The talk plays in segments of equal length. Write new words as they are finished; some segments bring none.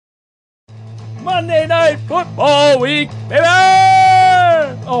Monday Night Football Week, baby!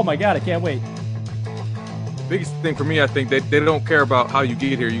 Oh my God, I can't wait. Biggest thing for me, I think they don't care about how you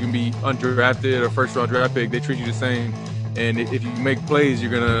get here. You can be undrafted or first round draft pick. They treat you the same. And if you make plays,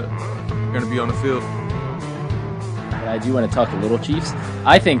 you're gonna be on the field. But I do want to talk a little Chiefs.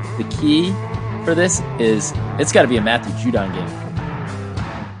 I think the key for this is it's got to be a Matthew Judon game.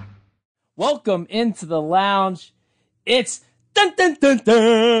 Welcome into the lounge. It's dun dun dun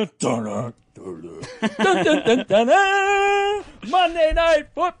dun dun dun dun dun dun dun dun dun. Monday Night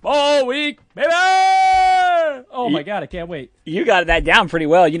Football Week, baby! Oh my God, I can't wait. You got that down pretty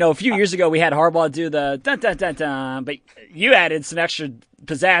well. You know, a few years ago we had Harbaugh do the dun dun dun dun, but you added some extra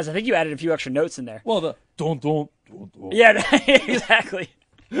pizzazz. I think you added a few extra notes in there. Well, the dun dun dun dun. Yeah, exactly.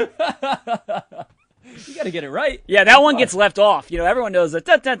 You got to get it right. Yeah, that one gets left off. You know, everyone knows the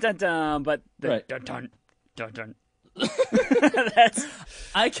dun dun dun dun, but the Right. dun dun dun dun.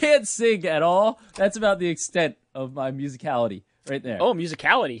 I can't sing at all. That's about the extent of my musicality right there. Oh,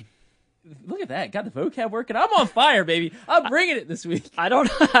 musicality. Look at that. Got the vocab working. I'm on fire, baby. I'm bringing it this week. I don't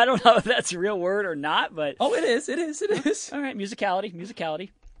know if that's a real word or not, but Oh, it is. It is. It is. all right, musicality.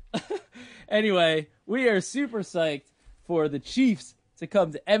 Anyway, we are super psyched for the Chiefs to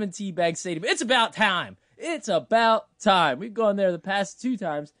come to M&T Bank Stadium. It's about time. It's about time. We've gone there the past 2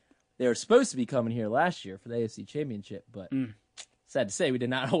 times. They were supposed to be coming here last year for the AFC Championship, but sad to say we did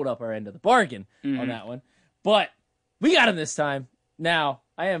not hold up our end of the bargain on that one. But we got them this time. Now,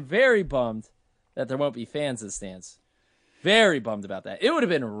 I am very bummed that there won't be fans in the stands. Very bummed about that. It would have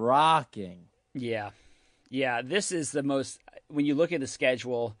been rocking. Yeah. This is the most. When you look at the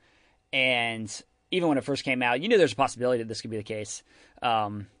schedule, and even when it first came out, you knew there's a possibility that this could be the case.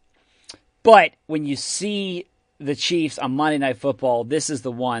 But when you see the Chiefs on Monday Night Football, this is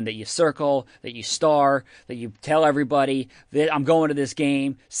the one that you circle, that you star, that you tell everybody that I'm going to this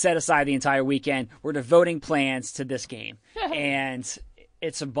game, set aside the entire weekend. We're devoting plans to this game. And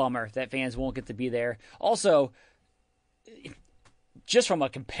it's a bummer that fans won't get to be there. Also, just from a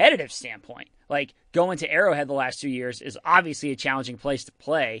competitive standpoint, like going to Arrowhead the last 2 years is obviously a challenging place to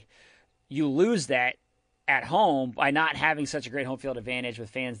play. You lose that at home by not having such a great home field advantage with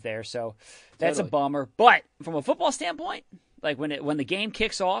fans there. So that's a bummer. But from a football standpoint, like when the game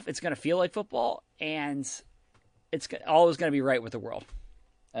kicks off, it's going to feel like football, and it's always going to be right with the world.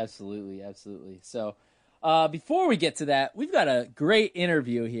 Absolutely. So before we get to that, we've got a great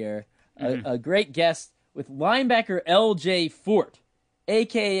interview here, a great guest with linebacker L.J. Fort,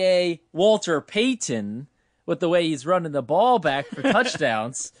 a.k.a. Walter Payton, with the way he's running the ball back for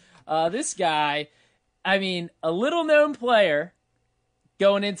touchdowns. This guy, I mean, a little-known player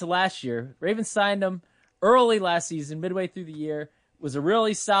going into last year. Ravens signed him early last season, midway through the year. Was a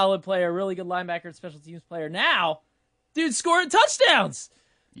really solid player, really good linebacker and special teams player. Now, dude scoring touchdowns.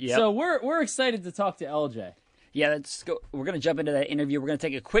 Yep. So we're excited to talk to LJ. Yeah, let's go. We're going to jump into that interview. We're going to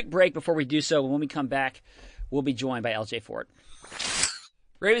take a quick break before we do so. When we come back, we'll be joined by L.J. Fort.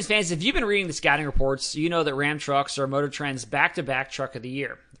 Ravens fans, if you've been reading the scouting reports, you know that Ram trucks are Motor Trend's back-to-back truck of the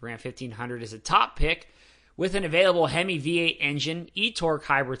year. The Ram 1500 is a top pick with an available Hemi V8 engine, e-torque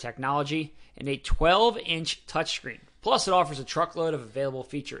hybrid technology, and a 12-inch touchscreen. Plus, it offers a truckload of available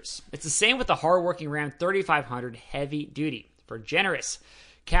features. It's the same with the hardworking Ram 3500 Heavy Duty. For generous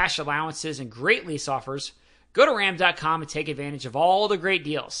cash allowances and great lease offers, go to ram.com and take advantage of all the great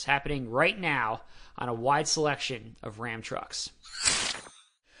deals happening right now on a wide selection of Ram trucks.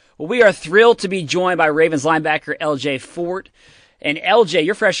 Well, we are thrilled to be joined by Ravens linebacker L.J. Fort. And L.J.,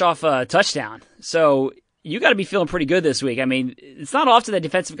 you're fresh off a touchdown, so you got to be feeling pretty good this week. I mean, it's not often that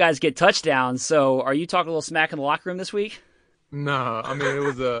defensive guys get touchdowns, so are you talking a little smack in the locker room this week? No, I mean, it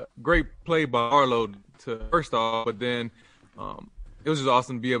was a great play by Arlo to first off, but then it was just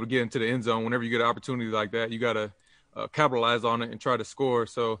awesome to be able to get into the end zone. Whenever you get an opportunity like that, you got to capitalize on it and try to score.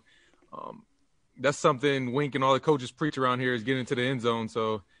 So that's something Wink and all the coaches preach around here is getting into the end zone.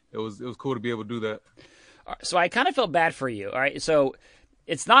 So it was cool to be able to do that. So I kind of felt bad for you, all right? So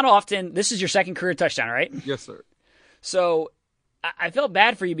it's not often – this is your second career touchdown, right? Yes, sir. So I felt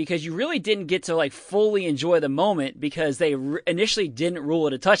bad for you because you really didn't get to, like, fully enjoy the moment because they initially didn't rule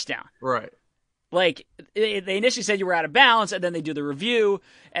it a touchdown. Right. Like, they initially said you were out of bounds, and then they do the review,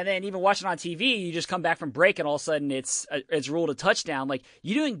 and then even watching on TV, you just come back from break, and all of a sudden it's ruled a touchdown. Like,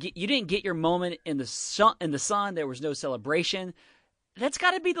 you didn't get your moment in the sun. There was no celebration. That's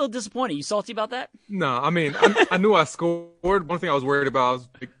got to be a little disappointing. You salty about that? No, I mean, I knew I scored. One thing I was worried about was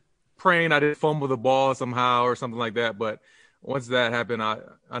like, praying I didn't fumble the ball somehow or something like that. But once that happened,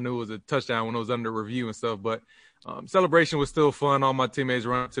 I knew it was a touchdown when it was under review and stuff. But celebration was still fun. All my teammates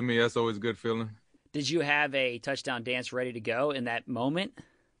running to me. That's always a good feeling. Did you have a touchdown dance ready to go in that moment?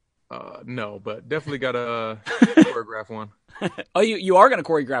 No, but definitely got a choreograph one. Oh, you are going to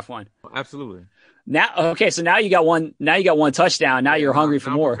choreograph one. Absolutely. Now, okay, so now you got one. Now you got one touchdown. Now you're hungry for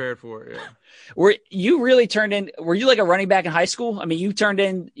I'm more. Prepared for it. Yeah. Were you really turned in? Were you like a running back in high school? I mean, you turned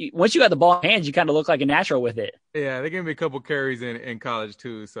in once you got the ball in hands. You kind of look like a natural with it. Yeah, they gave me a couple carries in college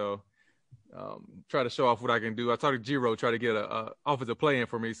too. So try to show off what I can do. I talked to Giro, try to get a offensive play in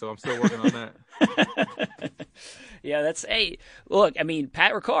for me. So I'm still working on that. Yeah, hey, look. I mean,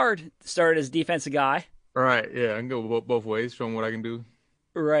 Pat Ricard started as a defensive guy. Right. Yeah, I can go both ways, show them what I can do.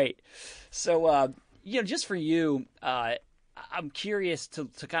 Right. So, just for you, I'm curious to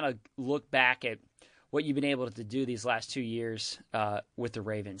kind of look back at what you've been able to do these last 2 years with the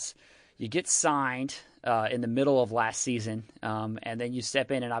Ravens. You get signed in the middle of last season, and then you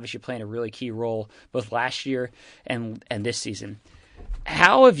step in and obviously playing a really key role both last year and this season.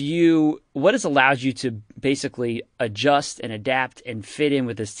 What has allowed you to basically adjust and adapt and fit in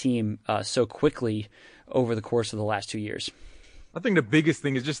with this team so quickly over the course of the last 2 years? I think the biggest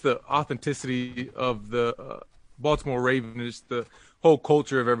thing is just the authenticity of the Baltimore Ravens, the whole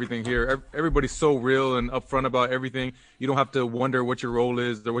culture of everything here. Everybody's so real and upfront about everything. You don't have to wonder what your role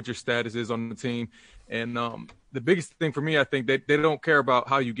is or what your status is on the team. And the biggest thing for me, I think, they don't care about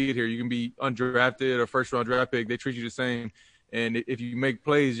how you get here. You can be undrafted or first-round draft pick. They treat you the same. And if you make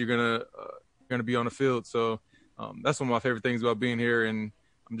plays, you're gonna be on the field. So that's one of my favorite things about being here. And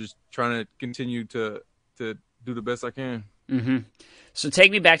I'm just trying to continue to do the best I can. Mm-hmm. So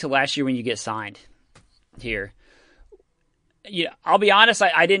take me back to last year when you get signed here. Yeah, I'll be honest,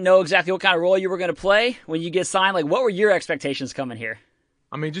 I didn't know exactly what kind of role you were going to play when you get signed. Like, what were your expectations coming here?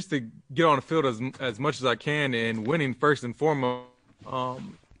 I mean, just to get on the field as much as I can and winning first and foremost.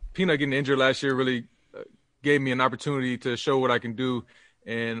 Peanut getting injured last year really gave me an opportunity to show what I can do.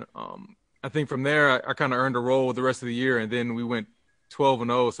 And I think from there, I kind of earned a role the rest of the year. And then we went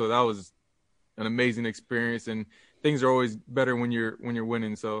 12-0, so that was an amazing experience. And things are always better when you're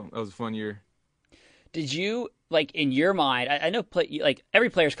winning. So that was a fun year. Did you, like, in your mind, I know like every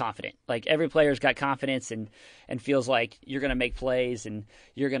player's confident. Like, every player's got confidence and feels like you're going to make plays and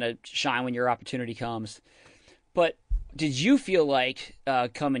you're going to shine when your opportunity comes. But did you feel like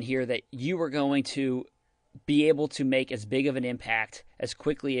coming here that you were going to be able to make as big of an impact as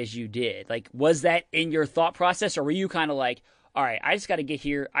quickly as you did? Like, was that in your thought process, or were you kind of like, all right, I just got to get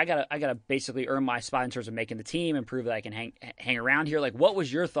here. I gotta basically earn my spot in terms of making the team and prove that I can hang around here? Like, what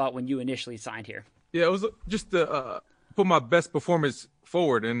was your thought when you initially signed here? Yeah, it was just to put my best performance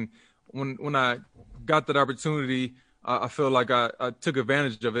forward. And when I got that opportunity, I feel like I took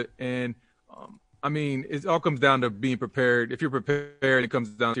advantage of it. And, I mean, it all comes down to being prepared. If you're prepared, it comes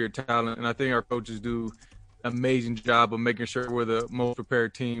down to your talent. And I think our coaches do an amazing job of making sure we're the most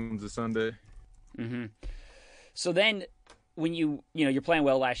prepared team this Sunday. Mm-hmm. So then when you're playing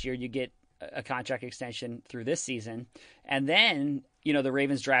well last year, you get a contract extension through this season. And then, the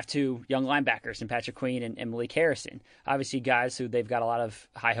Ravens draft 2 young linebackers in Patrick Queen and Malik Harrison. Obviously guys who they've got a lot of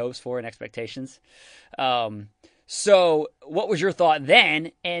high hopes for and expectations. So what was your thought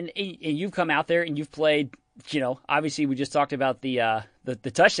then? And you've come out there and you've played, obviously we just talked about the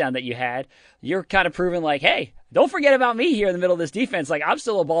touchdown that you had. You're kind of proving like, hey, don't forget about me here in the middle of this defense. Like, I'm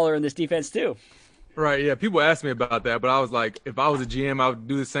still a baller in this defense too. Right, yeah. People asked me about that, but I was like, if I was a GM, I would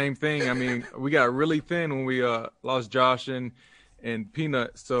do the same thing. I mean, we got really thin when we lost Josh and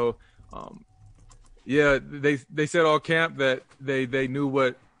Peanut. So, yeah, they said all camp that they knew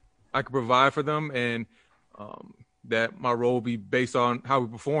what I could provide for them, and that my role will be based on how we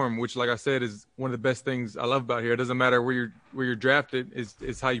perform, which, like I said, is one of the best things I love about here. It doesn't matter where you're drafted;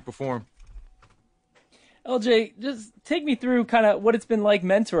 is how you perform. LJ, just take me through kind of what it's been like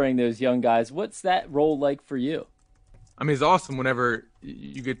mentoring those young guys. What's that role like for you? I mean, it's awesome whenever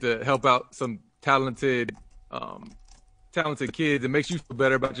you get to help out some talented kids. It makes you feel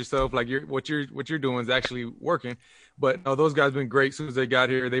better about yourself. Like what you're doing is actually working. But those guys have been great as soon as they got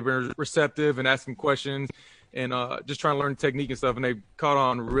here. They've been receptive and asking questions and just trying to learn technique and stuff. And they caught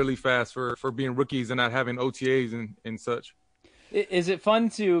on really fast for being rookies and not having OTAs and such. Is it fun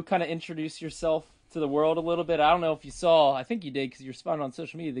to kind of introduce yourself to the world a little bit? I don't know if you saw, I think you did because you're spotted on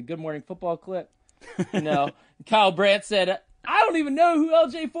social media, the Good Morning Football clip. Kyle Brandt said, I don't even know who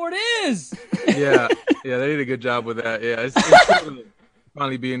LJ Fort is. Yeah, they did a good job with that. Yeah, it's cool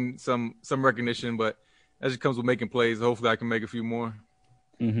finally being some recognition, but that just comes with making plays. Hopefully I can make a few more.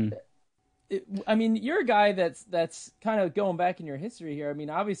 Mm-hmm. I mean, you're a guy that's kind of going back in your history here. I mean,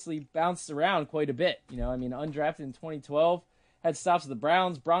 obviously bounced around quite a bit. Undrafted in 2012. Had stops with the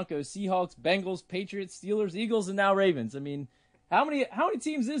Browns, Broncos, Seahawks, Bengals, Patriots, Steelers, Eagles, and now Ravens. I mean, How many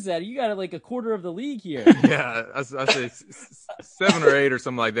teams is that? You got like a quarter of the league here. Yeah, I say 7 or 8 or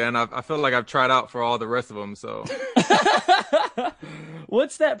something like that. And I feel like I've tried out for all the rest of them. So,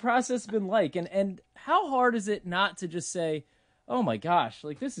 what's that process been like? And how hard is it not to just say, "Oh my gosh,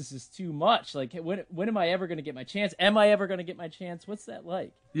 like this is just too much. Like when am I ever going to get my chance? Am I ever going to get my chance?" What's that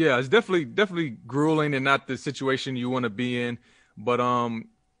like? Yeah, it's definitely grueling and not the situation you want to be in. But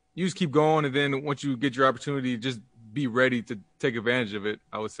you just keep going, and then once you get your opportunity, just be ready to take advantage of it,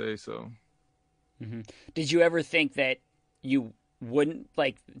 I would say so. Mm-hmm. Did you ever think that you wouldn't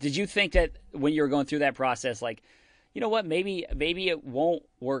did you think that when you were going through that process, like, you know what, maybe it won't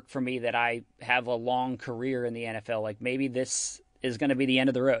work for me that I have a long career in the NFL. Like maybe this is going to be the end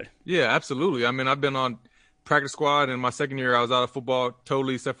of the road. Yeah, absolutely. I mean, I've been on practice squad, and my second year I was out of football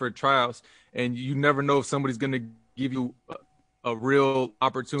totally except for tryouts. And you never know if somebody's going to give you a real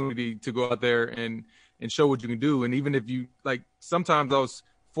opportunity to go out there and show what you can do. And even if you sometimes I was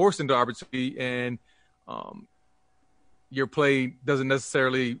forced into opportunity, and your play doesn't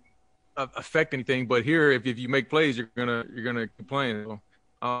necessarily affect anything. But here, if you make plays, you're gonna complain. So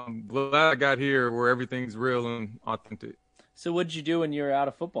I'm glad I got here where everything's real and authentic. So what did you do when you were out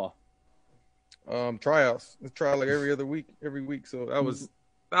of football? Tryouts. I try like every week. So that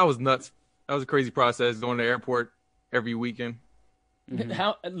was nuts. That was a crazy process, going to the airport every weekend.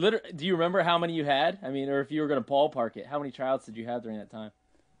 Mm-hmm. Do you remember how many you had? I mean, or if you were going to ballpark it, how many tryouts did you have during that time?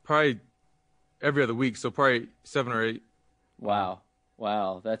 Probably every other week, so probably 7 or 8. Wow,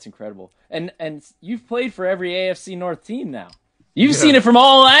 that's incredible. And you've played for every AFC North team now. You've seen it from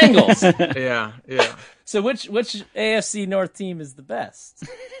all angles. Yeah. So which AFC North team is the best?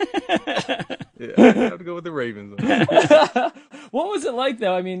 Yeah, I have to go with the Ravens. What was it like,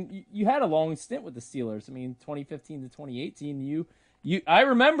 though? I mean, you had a long stint with the Steelers. I mean, 2015 to 2018, I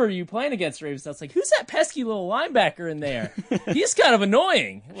remember you playing against the Ravens. I was like, who's that pesky little linebacker in there? He's kind of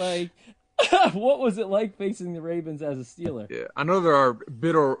annoying. Like, what was it like facing the Ravens as a Steeler? Yeah, I know there are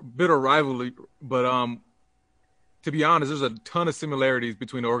bitter rivalry, but to be honest, there's a ton of similarities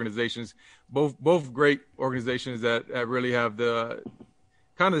between the organizations. Both great organizations that really have the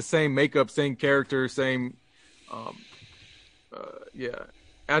kind of the same makeup, same character, same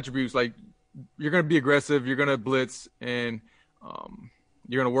attributes. Like, you're going to be aggressive, you're going to blitz, and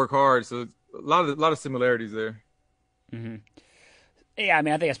you're going to work hard. So a lot of similarities there. Mm-hmm. Yeah, I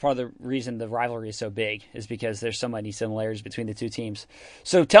mean, I think that's part of the reason the rivalry is so big, is because there's so many similarities between the two teams.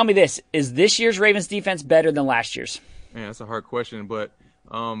 So tell me this: is this year's Ravens defense better than last year's? Man, that's a hard question, but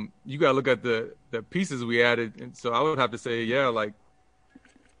you got to look at the pieces we added. And so I would have to say, yeah, like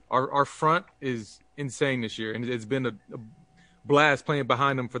our front is insane this year, and it's been a blast playing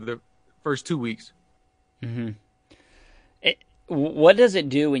behind them for the first 2 weeks. Mm-hmm. What does it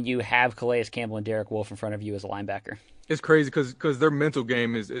do when you have Calais Campbell and Derek Wolfe in front of you as a linebacker? It's crazy because their mental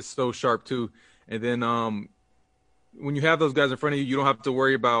game is so sharp too. And then when you have those guys in front of you, you don't have to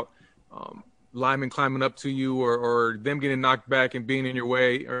worry about linemen climbing up to you or them getting knocked back and being in your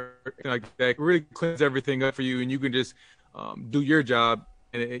way or anything like that. It really cleans everything up for you, and you can just do your job,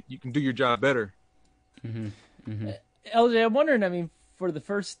 and you can do your job better. Mm-hmm. Mm-hmm. LJ, I'm wondering, I mean, through the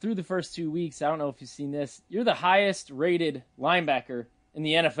first 2 weeks, I don't know if you've seen this, you're the highest rated linebacker in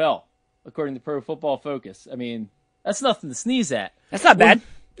the NFL, according to Pro Football Focus. I mean, that's nothing to sneeze at. That's not bad.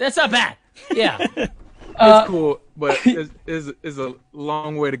 That's not bad. Yeah. It's cool, but it's a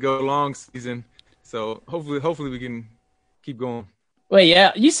long way to go, long season. So hopefully we can keep going. Wait,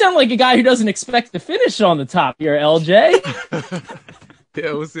 yeah, you sound like a guy who doesn't expect to finish on the top here, LJ.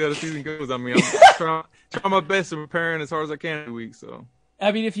 Yeah, we'll see how the season goes. I mean, I'm trying my best and preparing as hard as I can every week. So,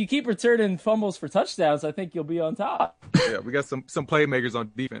 I mean, if you keep returning fumbles for touchdowns, I think you'll be on top. Yeah, we got some playmakers on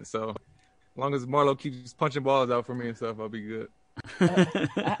defense. So, as long as Marlo keeps punching balls out for me and stuff, I'll be good.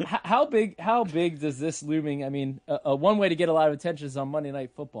 How big does this looming? I mean, one way to get a lot of attention is on Monday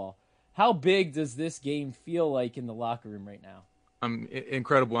Night Football. How big does this game feel like in the locker room right now?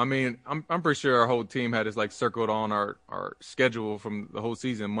 Incredible. I mean, I'm pretty sure our whole team had this circled on our schedule from the whole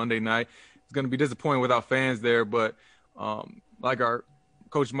season. Monday night, it's going to be disappointing without fans there, but like our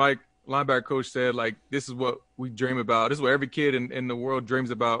coach Mike, linebacker coach, said, like, this is what we dream about. This is what every kid in the world dreams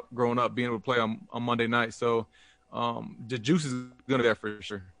about growing up, being able to play on Monday night. So the juice is going to be there for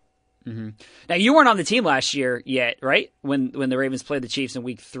sure. Mm-hmm. Now, you weren't on the team last year yet, right? When the Ravens played the Chiefs in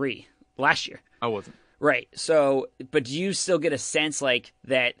Week 3 last year. I wasn't. Right. So, but do you still get a sense like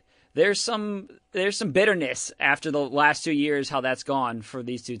that there's some bitterness after the last 2 years, how that's gone for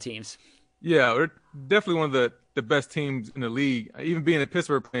these two teams? Yeah, we're definitely one of the best teams in the league. Even being in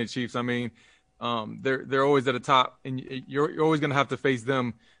Pittsburgh playing Chiefs, I mean, they're always at the top, and you're always going to have to face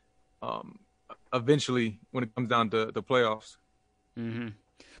them eventually when it comes down to the playoffs. Mm-hmm.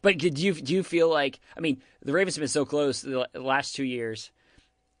 But do you feel like, I mean, the Ravens have been so close the last 2 years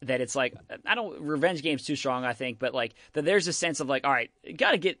that it's like, I don't, revenge game's too strong, I think, but like that there's a sense of like, all right,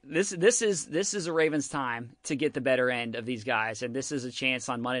 got to get this is a Ravens time to get the better end of these guys, and this is a chance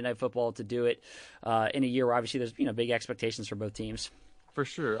on Monday Night Football to do it in a year where obviously there's big expectations for both teams. For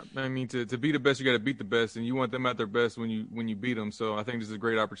sure. I mean, to be the best, you got to beat the best, and you want them at their best when you beat them. So I think this is a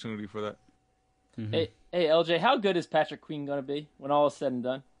great opportunity for that. Mm-hmm. Hey, LJ, how good is Patrick Queen going to be when all is said and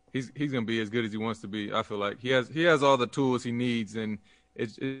done? He's going to be as good as he wants to be. I feel like he has all the tools he needs, and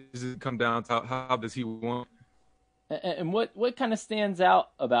it just come down to how does he want. And what kind of stands out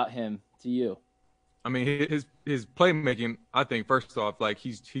about him to you? I mean, his playmaking. I think first off, like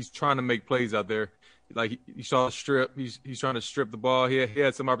he's trying to make plays out there. Like you saw the strip. He's trying to strip the ball. He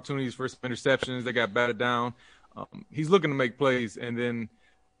had some opportunities for some interceptions that got batted down. He's looking to make plays, and then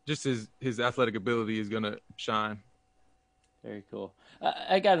just his athletic ability is going to shine. Very cool.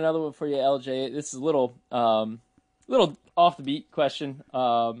 I got another one for you, LJ. This is a little off the beat question.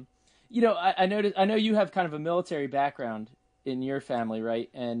 I know you have kind of a military background in your family, right?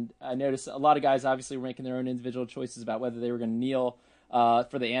 And I noticed a lot of guys obviously were making their own individual choices about whether they were going to kneel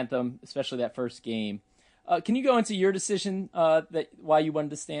for the anthem, especially that first game. Can you go into your decision why you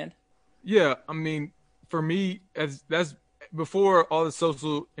wanted to stand? Yeah, I mean, for me, that's before all the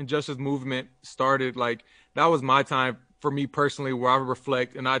social injustice movement started. Like that was my time for me personally, where I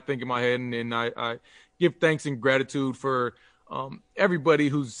reflect and I think in my head, and I give thanks and gratitude for everybody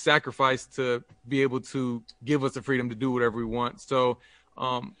who's sacrificed to be able to give us the freedom to do whatever we want. So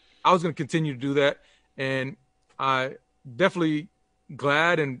I was going to continue to do that, and I definitely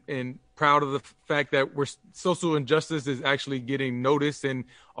glad and proud of the fact that social injustice is actually getting noticed and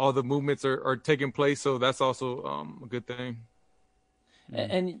all the movements are taking place. So that's also a good thing.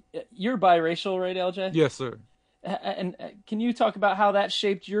 And you're biracial, right, LJ? Yes, sir. And can you talk about how that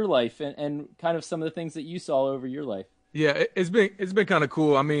shaped your life and kind of some of the things that you saw over your life? Yeah, it's been kind of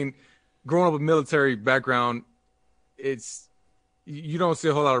cool. I mean, growing up with military background, you don't see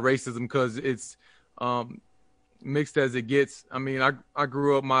a whole lot of racism because it's mixed as it gets. I mean, I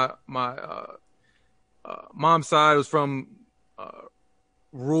grew up, my mom's side was from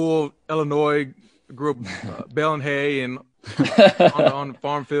rural Illinois. I grew up baling hay and on the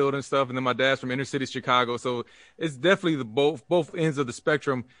farm field and stuff, and then my dad's from inner city Chicago, so it's definitely the both ends of the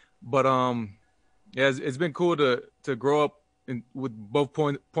spectrum. But yeah, it's been cool to grow up with both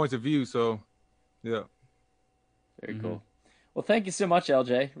points of view. So yeah, very cool. Well, thank you so much,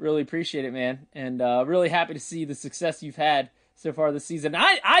 LJ. Really appreciate it, man, and really happy to see the success you've had so far this season.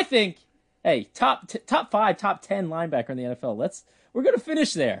 I think, hey, top 5, top 10 linebacker in the NFL. We're gonna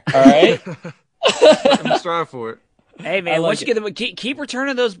finish there. All right. I'm gonna strive for it. Hey man, once you get keep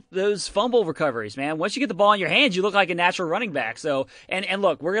returning those fumble recoveries, man. Once you get the ball in your hands, you look like a natural running back. So and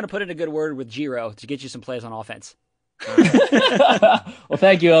look, we're gonna put in a good word with Giro to get you some plays on offense. Well,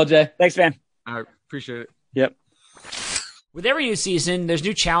 thank you, LJ. Thanks, man. I appreciate it. Yep. With every new season, there's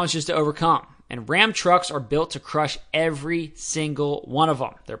new challenges to overcome, and Ram trucks are built to crush every single one of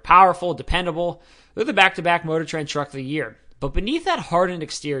them. They're powerful, dependable. They're the back-to-back Motor Trend Truck of the Year. But beneath that hardened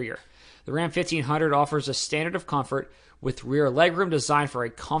exterior, the Ram 1500 offers a standard of comfort with rear legroom designed for a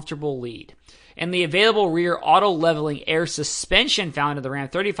comfortable lead. And the available rear auto-leveling air suspension found in the Ram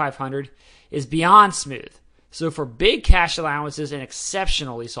 3500 is beyond smooth. So for big cash allowances and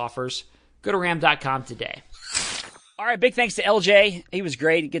exceptional lease offers, go to ram.com today. All right, big thanks to LJ. He was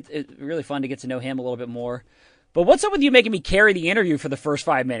great. It's really fun to get to know him a little bit more. But what's up with you making me carry the interview for the first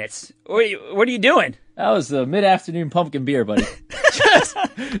 5 minutes? What are you doing? That was a mid-afternoon pumpkin beer, buddy.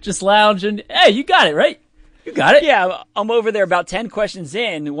 just lounging. Hey, you got it, right? You got it. Yeah, I'm over there about 10 questions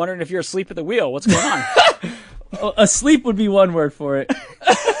in, wondering if you're asleep at the wheel. What's going on? Asleep would be one word for it.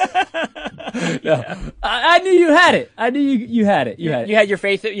 No, I knew you had it. I knew you had it. You had it. You had your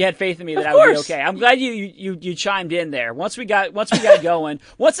faith. You had faith in me that I would be okay. I'm glad you chimed in there. Once we got going.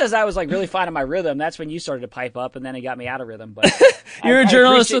 Once as I was like really finding my rhythm, that's when you started to pipe up, and then it got me out of rhythm. But you're a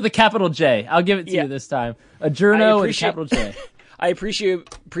journalist with a capital J. I'll give it to you this time. A journo with a capital J. I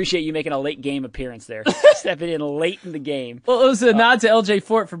appreciate you making a late game appearance there, stepping in late in the game. Well, it was a nod to LJ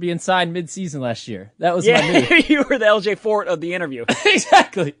Fort for being signed mid-season last year. That was my move. You were the LJ Fort of the interview.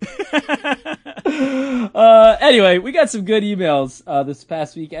 Exactly. Anyway, we got some good emails this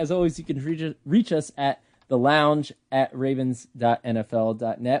past week. As always, you can reach us at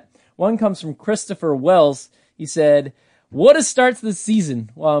thelounge@ravens.nfl.net. One comes from Christopher Wells. He said, "What a start to the season.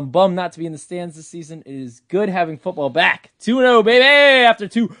 While I'm bummed not to be in the stands this season, it is good having football back. 2-0, baby, after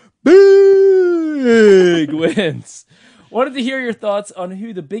 2 big wins. Wanted to hear your thoughts on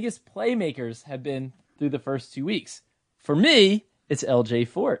who the biggest playmakers have been through the first 2 weeks. For me, It's LJ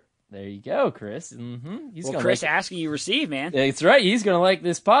Fort. There you go, Chris. Mm-hmm. Well, Chris, asking you receive, man. That's right. He's going to like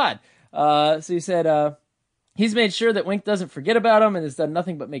this pod. So he said he's made sure that Wink doesn't forget about him and has done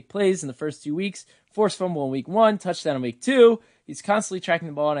nothing but make plays in the first 2 weeks. Forced fumble in week 1, touchdown in week 2. He's constantly tracking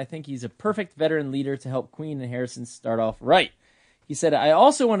the ball, and I think he's a perfect veteran leader to help Queen and Harrison start off right. He said, I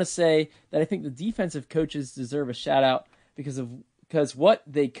also want to say that I think the defensive coaches deserve a shout-out because what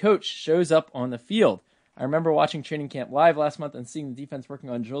they coach shows up on the field. I remember watching training camp live last month and seeing the defense working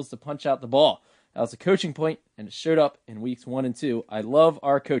on drills to punch out the ball. That was a coaching point, and it showed up in weeks 1 and 2. I love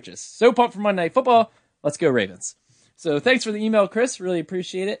our coaches. So pumped for Monday Night Football. Let's go Ravens. So thanks for the email, Chris. Really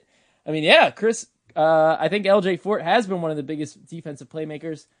appreciate it. I mean, yeah, Chris, I think LJ Fort has been one of the biggest defensive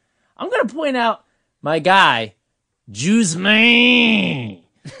playmakers. I'm going to point out my guy, Juice Man,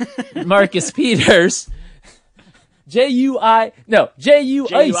 Marcus Peters. J-U Ice. J-U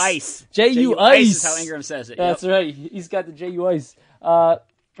Ice. J-U Ice is how Ingram says it. That's right. He's got the J-U Ice. I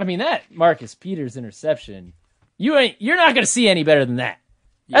mean, that Marcus Peters interception, you're not going to see any better than that.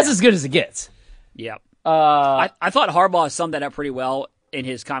 That's as good as it gets. Yep. I thought Harbaugh summed that up pretty well in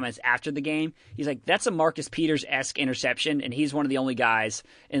his comments after the game. He's like, that's a Marcus Peters-esque interception, and he's one of the only guys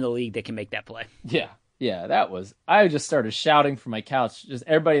in the league that can make that play. Yeah, that was. I just started shouting from my couch. Just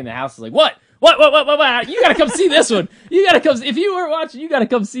everybody in the house was like, What? You got to come see this one. You got to come. If you were watching, you got to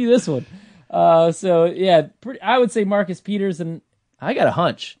come see this one. So, yeah, I would say Marcus Peters, and I got a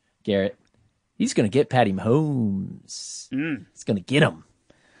hunch, Garrett. He's going to get Patty Mahomes. He's going to get him.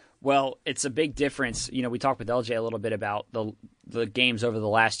 Well, it's a big difference. You know, we talked with LJ a little bit about the games over the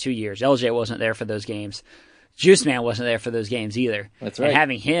last 2 years. LJ wasn't there for those games. Juice Man wasn't there for those games either. That's right. And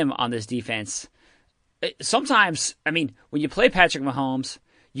having him on this defense, sometimes, I mean, when you play Patrick Mahomes,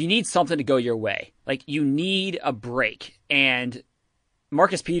 you need something to go your way. Like, you need a break. And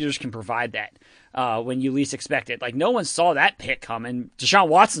Marcus Peters can provide that when you least expect it. Like, no one saw that pick coming. Deshaun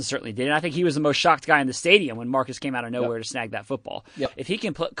Watson certainly did. And I think he was the most shocked guy in the stadium when Marcus came out of nowhere to snag that football. Yep. If he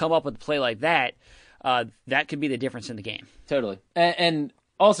can come up with a play like that, that could be the difference in the game. Totally. And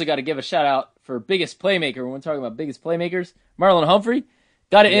also got to give a shout-out for biggest playmaker. When we're talking about biggest playmakers, Marlon Humphrey.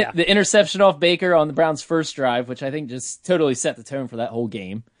 Got the interception off Baker on the Browns' first drive, which I think just totally set the tone for that whole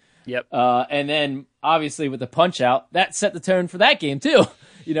game. Yep. And then, obviously, with the punch-out, that set the tone for that game, too.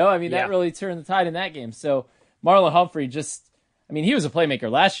 You know, I mean, that really turned the tide in that game. So, Marlon Humphrey he was a playmaker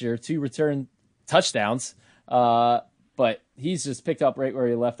last year, 2 return touchdowns. But he's just picked up right where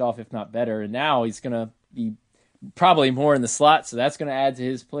he left off, if not better. And now he's going to be probably more in the slot, so that's going to add to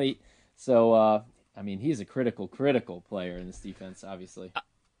his plate. So, he's a critical player in this defense, obviously.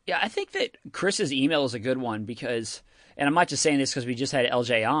 Yeah, I think that Chris's email is a good one because, and I'm not just saying this because we just had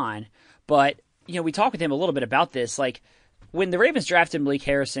LJ on, but, you know, we talked with him a little bit about this. Like, when the Ravens drafted Malik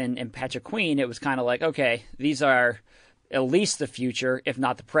Harrison and Patrick Queen, it was kind of like, okay, these are at least the future, if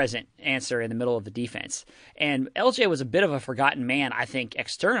not the present, answer in the middle of the defense. And LJ was a bit of a forgotten man, I think,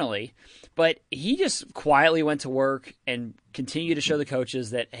 externally, but he just quietly went to work and continued to show the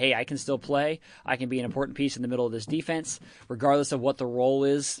coaches that, hey, I can still play. I can be an important piece in the middle of this defense, regardless of what the role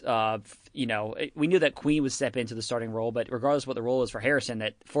is. We knew that Queen would step into the starting role, but regardless of what the role is for Harrison,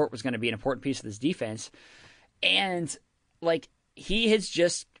 that Fort was going to be an important piece of this defense. And, like, he has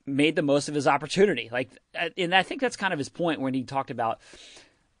just made the most of his opportunity. And I think that's kind of his point when he talked about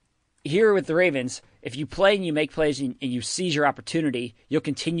here with the Ravens, if you play and you make plays and you seize your opportunity, you'll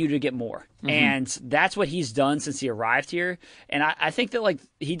continue to get more. Mm-hmm. And that's what he's done since he arrived here. And I think that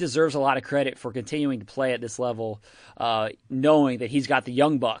he deserves a lot of credit for continuing to play at this level, knowing that he's got the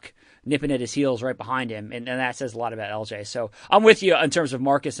young buck nipping at his heels right behind him. And that says a lot about LJ. So I'm with you in terms of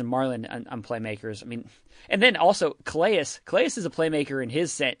Marcus and Marlon on playmakers. And then also Calais. Calais is a playmaker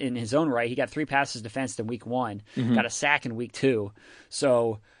in his own right. He got 3 passes defensed in week 1, got a sack in week 2.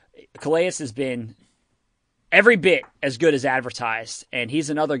 So Calais has been every bit as good as advertised, and he's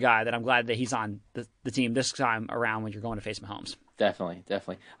another guy that I'm glad that he's on the team this time around when you're going to face Mahomes. Definitely.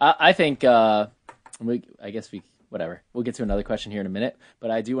 I think whatever. We'll get to another question here in a minute,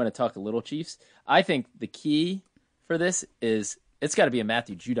 but I do want to talk a little Chiefs. I think the key for this is it's got to be a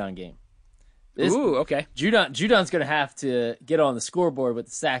Matthew Judon game. Ooh, okay. Judon's going to have to get on the scoreboard with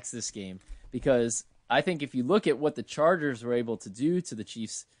the sacks this game because I think if you look at what the Chargers were able to do to the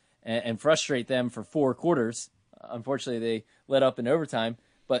Chiefs and frustrate them for 4 quarters, unfortunately they let up in overtime,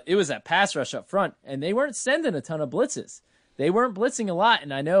 but it was that pass rush up front, and they weren't sending a ton of blitzes. They weren't blitzing a lot,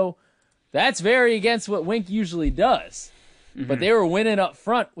 and I know that's very against what Wink usually does, but they were winning up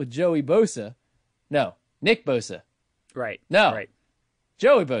front with Joey Bosa. No, Nick Bosa. Right. No, right.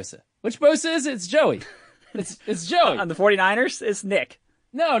 Joey Bosa. Which Bosa is it? It's Joey. It's Joey. On the 49ers, it's Nick.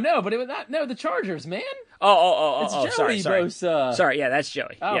 No, but it was not. No, the Chargers, man. It's Joey sorry. Bosa. Sorry, yeah, that's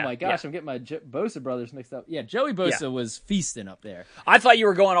Joey. Oh Yeah, my gosh, yeah. I'm getting my Bosa brothers mixed up. Yeah, Joey Bosa was feasting up there. I thought you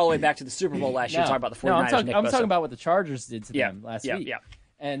were going all the way back to the Super Bowl last year, talking about the 49ers. No, I'm Nick talking Bosa. about what the Chargers did to them last week. Yeah.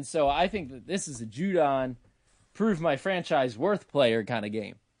 And so I think that this is a Judon, prove my franchise worth player kind of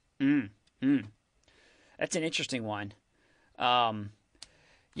game. That's an interesting one.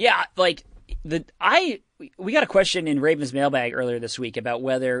 Yeah, like we got a question in Ravens mailbag earlier this week about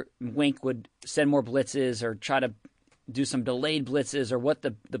whether Wink would send more blitzes or try to do some delayed blitzes or what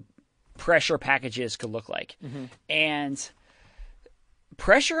the pressure packages could look like. And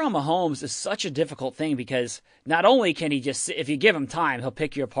pressure on Mahomes is such a difficult thing because not only can he just, if you give him time, he'll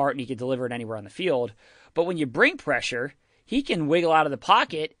pick you apart and he can deliver it anywhere on the field. But when you bring pressure, he can wiggle out of the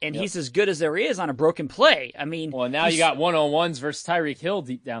pocket, and he's as good as there is on a broken play. I mean, well, now you got one-on-ones versus Tyreek Hill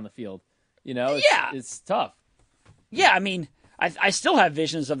deep down the field. You know, it's tough. Yeah, I mean, I still have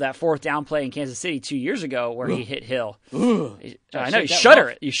visions of that fourth down play in Kansas City 2 years ago where he hit Hill. I know, you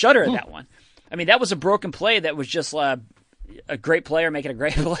shudder at that one. I mean, that was a broken play that was just a great player making a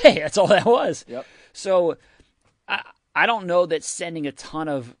great play. That's all that was. Yep. So I don't know that sending a ton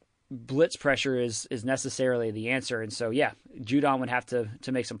of blitz pressure is necessarily the answer. And so, yeah, Judon would have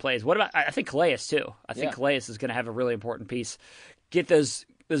to make some plays. What about, I think Calais too. I think Calais is going to have a really important piece. Get those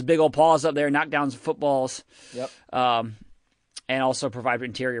big old paws up there, knock down some footballs. Yep. And also provide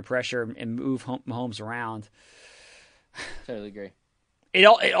interior pressure and move Mahomes around. Totally agree. It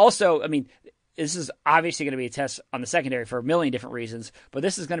also, I mean, this is obviously going to be a test on the secondary for a million different reasons, but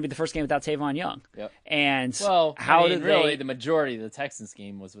this is going to be the first game without Tavon Young. Yep. And really the majority of the Texans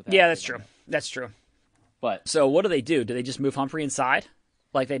game was without. Yeah, that's Tavon. true. That's true. But so what do? Do they just move Humphrey inside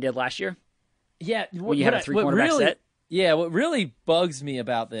like they did last year? Yeah. When you have a three-quarterback set? Yeah, what really bugs me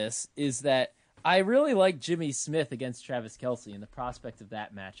about this is that I really like Jimmy Smith against Travis Kelce and the prospect of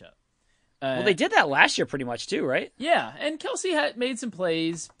that matchup. Well, they did that last year pretty much too, right? Yeah, and Kelce had made some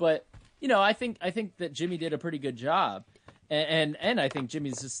plays, but you know, I think that Jimmy did a pretty good job, and I think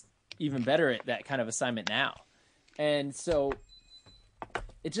Jimmy's just even better at that kind of assignment now, and so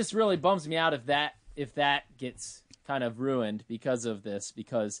it just really bums me out if that gets kind of ruined because of this,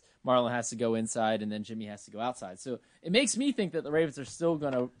 because Marlon has to go inside and then Jimmy has to go outside. So it makes me think that the Ravens are still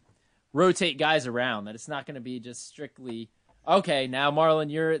going to rotate guys around, that it's not going to be just strictly, okay, now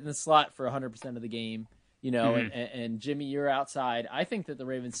Marlon, you're in the slot for 100% of the game, you know, and Jimmy, you're outside. I think that the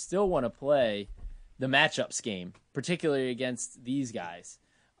Ravens still want to play the matchups game, particularly against these guys.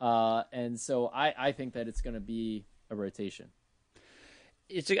 And so I think that it's going to be a rotation.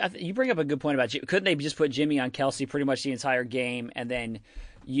 You bring up a good point about Jimmy. Couldn't they just put Jimmy on Kelce pretty much the entire game and then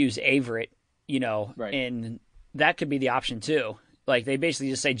use Averett, you know, right. And that could be the option too. Like they basically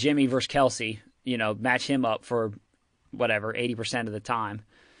just say Jimmy versus Kelce, you know, match him up for whatever, 80% of the time.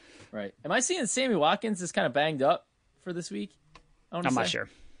 Right. Am I seeing Sammy Watkins is kind of banged up for this week? I'm not sure.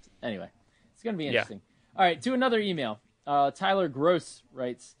 Anyway, it's going to be interesting. Yeah. All right, to another email. Tyler Gross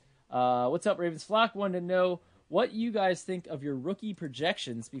writes, what's up, Ravens Flock? Wanted to know what you guys think of your rookie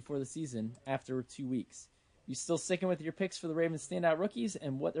projections before the season after 2 weeks. You still sticking with your picks for the Ravens standout rookies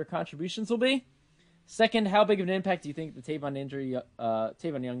and what their contributions will be? Second, how big of an impact do you think the Tavon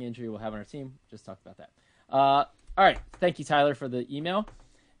Young injury will have on our team? Just talked about that. All right, thank you, Tyler, for the email.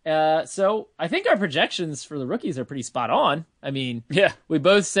 So I think our projections for the rookies are pretty spot on. I mean, yeah, we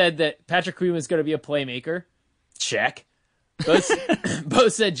both said that Patrick Queen was going to be a playmaker. Check.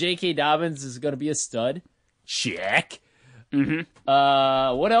 Both said J.K. Dobbins is going to be a stud. Check. Mm-hmm.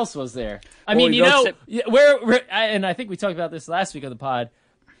 What else was there? I mean, you know, and I think we talked about this last week on the pod.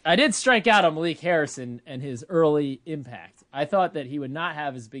 I did strike out on Malik Harrison and his early impact. I thought that he would not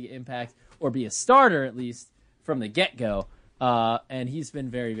have as big an impact or be a starter, at least, from the get-go. And he's been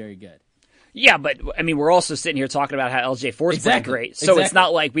very, very good. Yeah, but, I mean, we're also sitting here talking about how LJ Fort's been great. So it's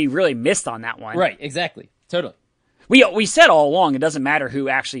not like we really missed on that one. Right, exactly. Totally. We said all along it doesn't matter who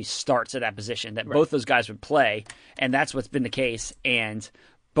actually starts at that position, that both those guys would play, and that's what's been the case, and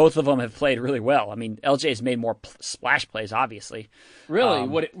both of them have played really well. I mean, LJ's made more splash plays, obviously. Really,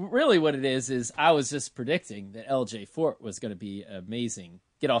 what it is I was just predicting that LJ Fort was going to be amazing,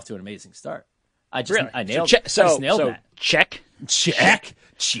 get off to an amazing start. I nailed that. Check.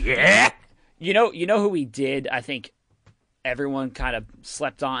 You know who we did, I think everyone kind of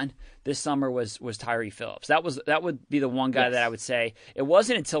slept on this summer was Tyree Phillips. That would be the one guy that I would say. It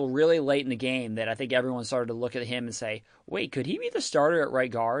wasn't until really late in the game that I think everyone started to look at him and say, wait, could he be the starter at right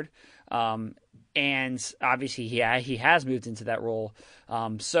guard? And obviously he has moved into that role.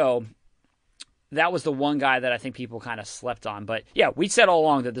 So that was the one guy that I think people kind of slept on. But yeah, we said all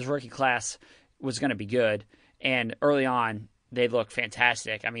along that this rookie class was going to be good. And early on, they look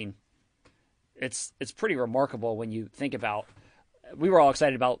fantastic. I mean, it's pretty remarkable when you think about. We were all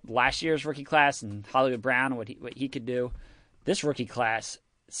excited about last year's rookie class and Hollywood Brown, what he could do. This rookie class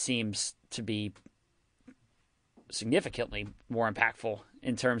seems to be significantly more impactful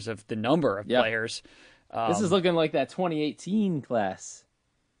in terms of the number of players. This is looking like that 2018 class.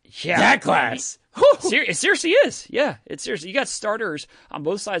 Yeah, that class. It seriously is. Yeah, it's seriously. You got starters on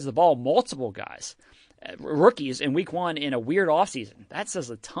both sides of the ball, multiple guys, rookies in week 1 in a weird offseason. That says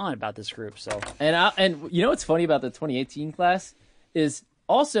a ton about this group. So, and you know what's funny about the 2018 class is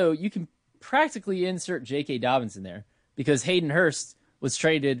also you can practically insert J.K. Dobbins in there because Hayden Hurst was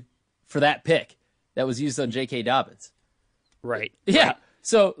traded for that pick that was used on J.K. Dobbins. Right. Yeah. Right.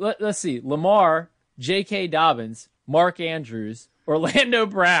 So let's see: Lamar, J.K. Dobbins, Mark Andrews, Orlando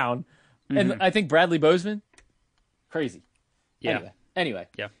Brown, and I think Bradley Bozeman. Crazy. Yeah. Anyway.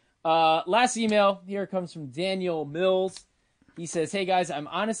 Yeah. Last email here comes from Daniel Mills. He says, "Hey guys, I'm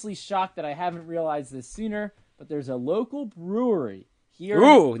honestly shocked that I haven't realized this sooner, but there's a local brewery here."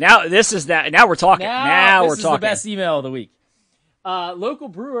 Ooh, now this is that. Now we're talking. Now we're this is talking. the best email of the week. Local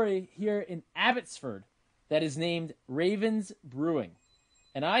brewery here in Abbotsford that is named Ravens Brewing,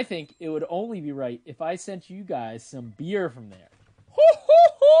 and I think it would only be right if I sent you guys some beer from there.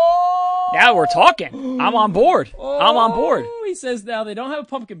 Now we're talking. I'm on board. I'm on board. He says now they don't have a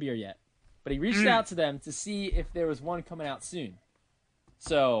pumpkin beer yet, but he reached out to them to see if there was one coming out soon.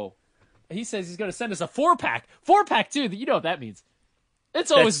 So he says he's going to send us a 4-pack. 4-pack too. You know what that means.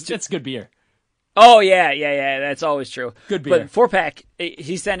 It's good beer. Oh yeah. That's always true. Good beer. But 4-pack.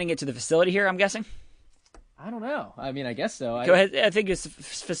 He's sending it to the facility here. I'm guessing. I don't know. I mean, I guess so. Go ahead. I think it's a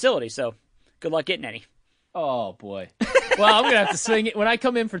facility. So good luck getting any. Oh boy. Well, I'm gonna have to swing it when I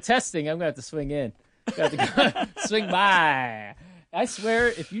come in for testing. I'm gonna have to swing in. Swing by. I swear,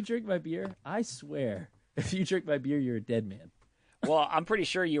 if you drink my beer, if you drink my beer, you're a dead man. Well, I'm pretty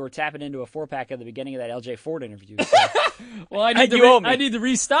sure you were tapping into a 4-pack at the beginning of that LJ Ford interview. So. Well, I need to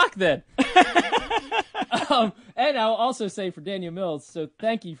restock then. And I'll also say for Daniel Mills, so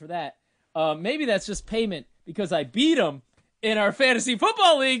thank you for that. Maybe that's just payment because I beat him in our fantasy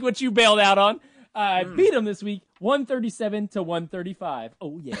football league, which you bailed out on. I beat him this week, 137 to 135.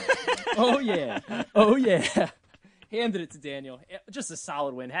 Oh yeah, oh yeah, oh yeah. Handed it to Daniel. Just a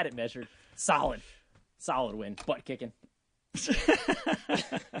solid win. Had it measured. Solid win. Butt kicking.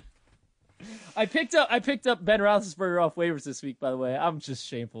 I picked up Ben Roethlisberger off waivers this week. By the way, I'm just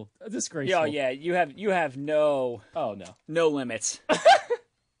shameful, disgraceful. Oh yeah, you have no limits.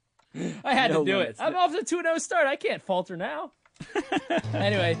 I had to do it. I'm off to 2-0 start. I can't falter now.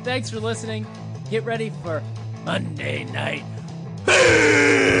 Anyway, thanks for listening. Get ready for Monday Night.